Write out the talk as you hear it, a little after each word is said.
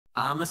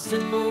I'm a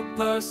simple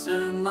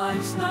person,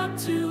 life's not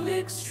too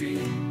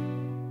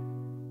extreme.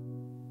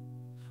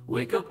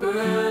 Wake up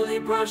early,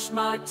 brush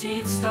my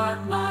teeth, start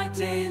my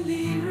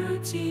daily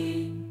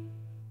routine.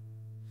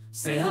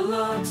 Say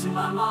hello to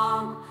my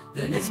mom,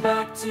 then it's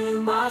back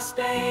to my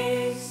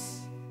space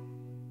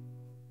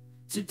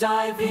to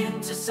dive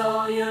in to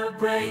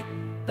celebrate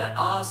that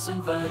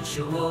awesome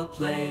virtual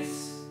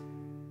place.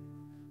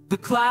 The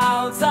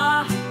clouds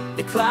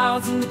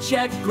in the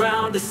check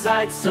ground, a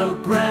sight so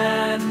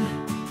grand,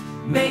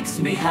 makes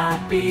me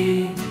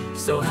happy,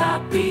 so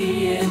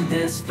happy in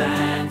this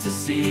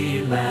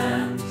fantasy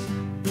land.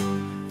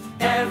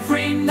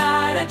 Every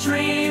night I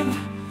dream,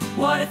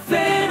 what if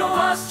it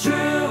was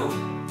true?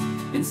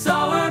 In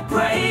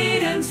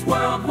Sauerbraten's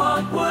world,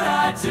 what would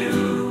I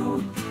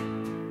do?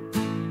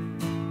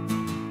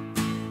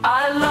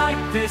 I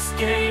like this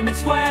game,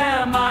 it's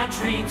where my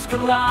dreams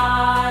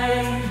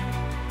collide,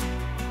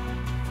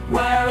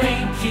 where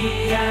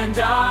Inky and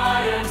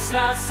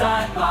IronSnout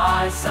side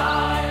by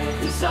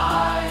side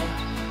reside.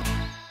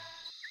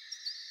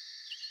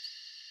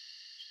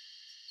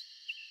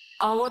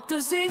 Oh, what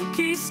does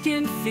Inky's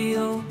skin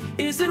feel?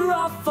 Is it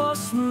rough or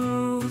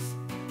smooth?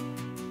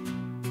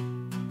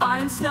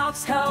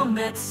 IronSnout's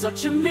helmet,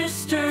 such a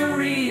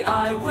mystery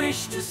I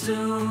wish to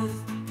soothe.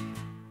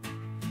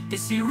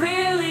 Is he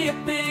really a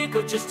big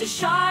or just a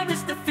shy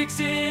Mr.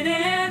 Fixit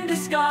in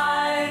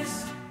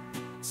disguise?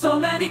 So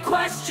many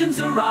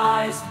questions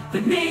arise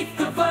beneath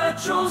the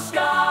virtual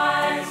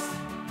skies.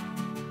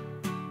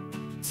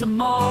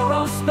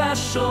 Tomorrow's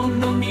special,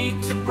 no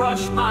need to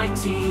brush my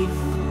teeth.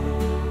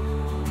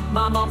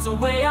 My mom's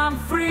away, I'm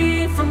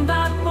free from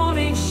that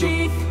morning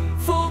sheath.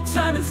 Full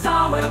time in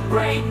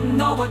Sauerbraten,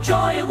 know what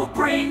joy it will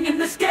bring in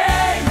this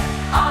game.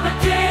 I'm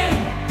a king.